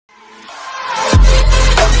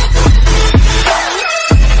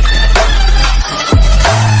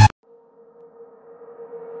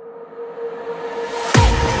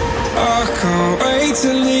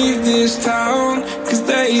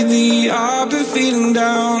lately I've been feeling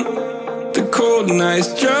down. The cold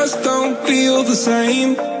nights just don't feel the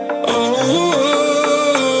same. Oh,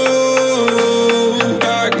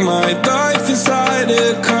 like my life inside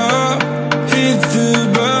a car. Hit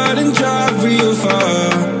the button, drive real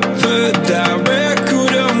far. Put that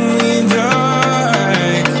record on me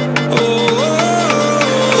like, oh,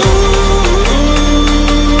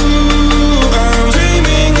 I'm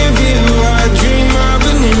dreaming of you. I dream of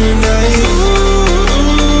a new night.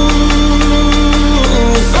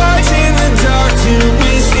 Fight in the dark till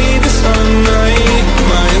we see the sunlight.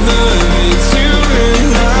 My love, it's you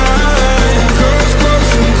and I. Close,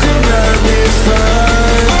 close and could ride this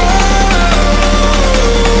fire.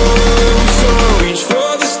 So reach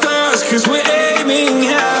for the stars, 'cause we're aiming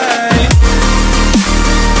high.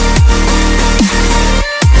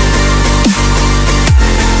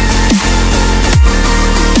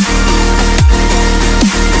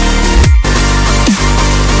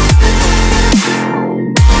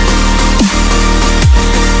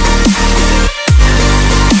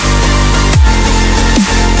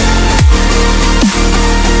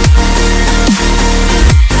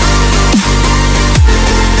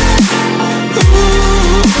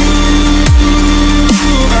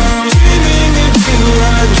 I'm dreaming of you.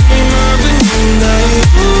 I dream of a new night.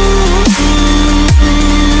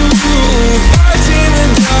 Fight in the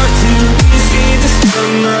dark till we see the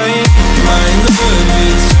sunlight. My love,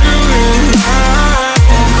 it's you and I.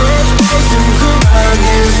 Close, close and could ride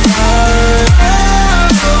this fire.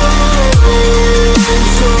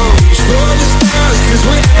 So reach for the stars, 'cause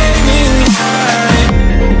we're aiming high.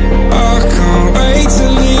 I can't wait to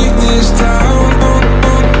leave this town.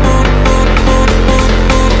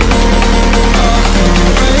 I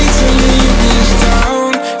can't wait to leave this town,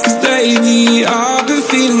 'cause lately I've been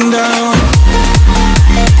feeling down.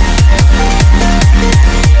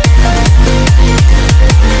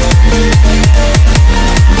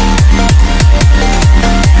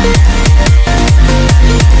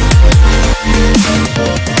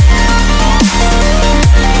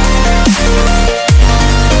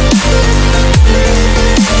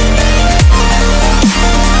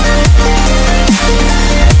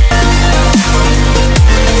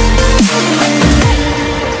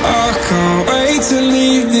 I can't wait to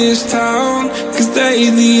leave this town, 'cause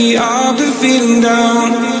lately I've been feeling down,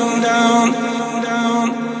 down, down,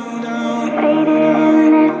 down. Faded in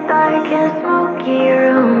this dark and smoky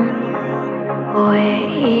room,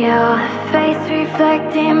 with your face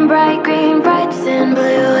reflecting bright green, brights and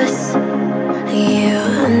blues. You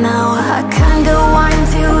know I kinda want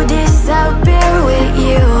to disappear with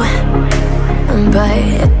you, but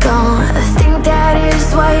don't think that is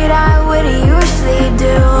what I would usually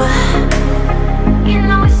do. You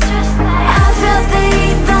know it's just like I felt the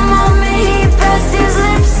heat the moment he pressed his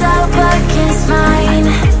lips up against mine.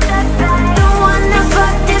 Don't wanna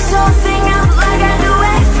fuck this whole thing up like I do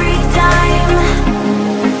every time.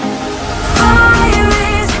 Fire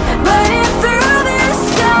is burning through this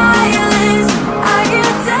silence. I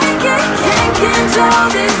can't take it, can't control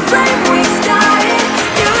this flame we started.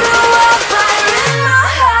 You know I'm fire in my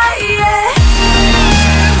heart, yeah.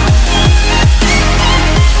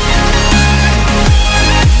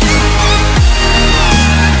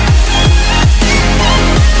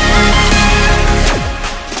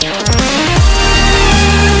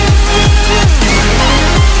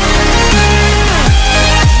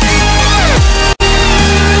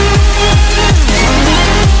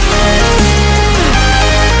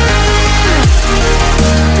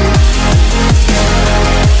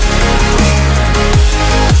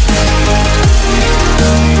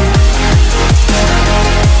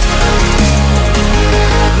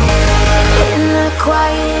 In the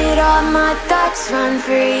quiet, all my thoughts run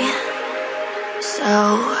free, so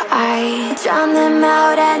I drown them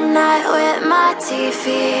out at night with my TV.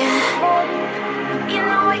 You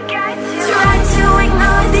know I got to try to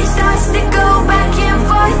ignore these thoughts that go back and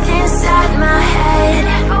forth inside my head.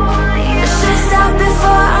 I should stop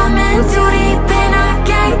before I'm in too deep and I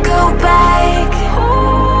can't go back.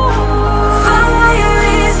 Fire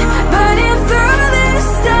is burning through this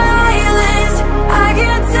silence. I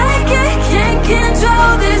can't take it, can't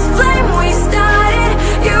control this flame we started.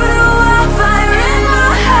 You know I'm fire in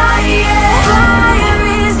my heart, yeah. Fire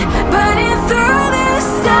is burning through this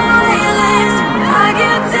silence. I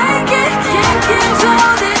can't take it, can't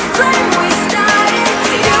control this flame we started.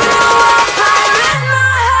 You know I'm fire in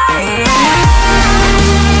my heart, yeah.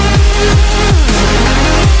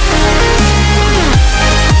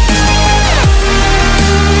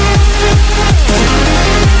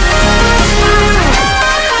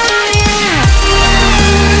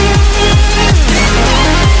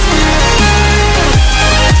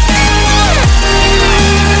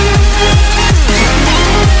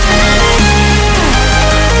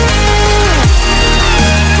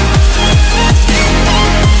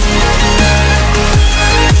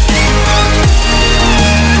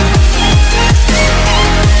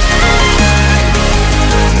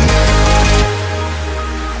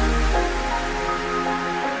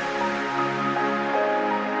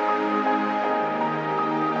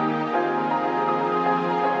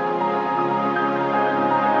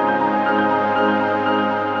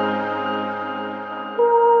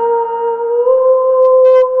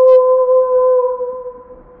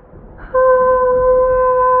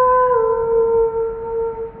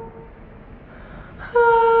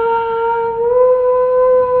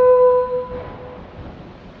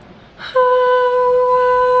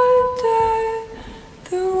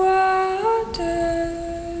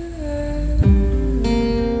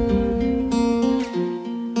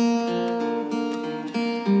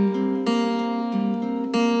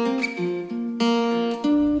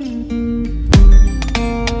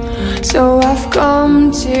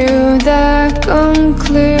 to the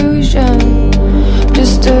conclusion,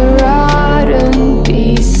 just a rotten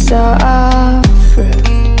piece of fruit.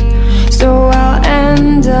 So I'll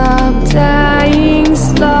end up dying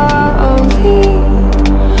slowly,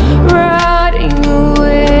 rotting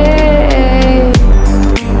away.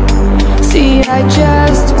 See, I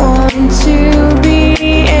just want to be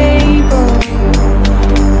able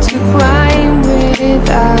to climb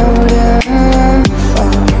without a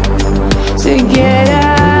fall, to get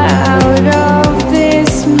out of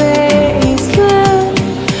this maze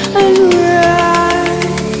and run.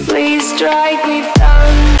 Please strike me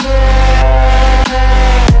thunder,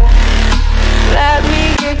 let me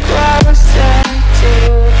get closer to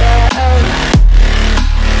the light.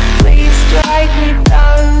 Please strike me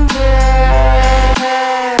thunder,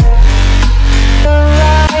 so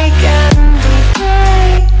I can be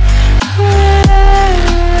free.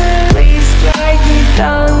 Please strike me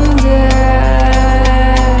thunder,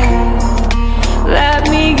 let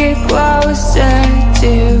me get closer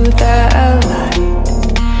to the light.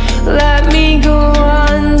 Let me go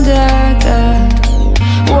under the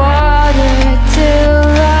water till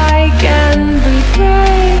I can breathe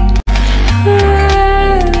right.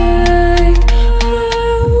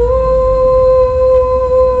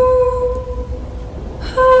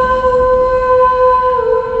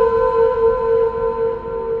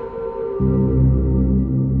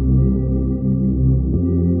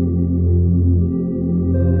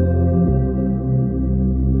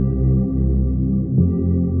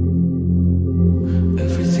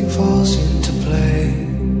 Everything falls into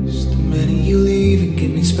place the minute you leave and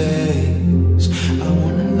give me space. I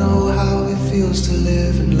wanna know how it feels to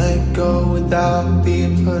live and let go without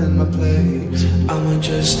being put in my place. I'ma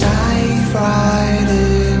just dive right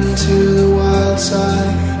into the wild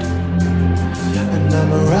side, and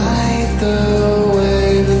I'ma ride the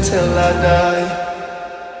wave until I die.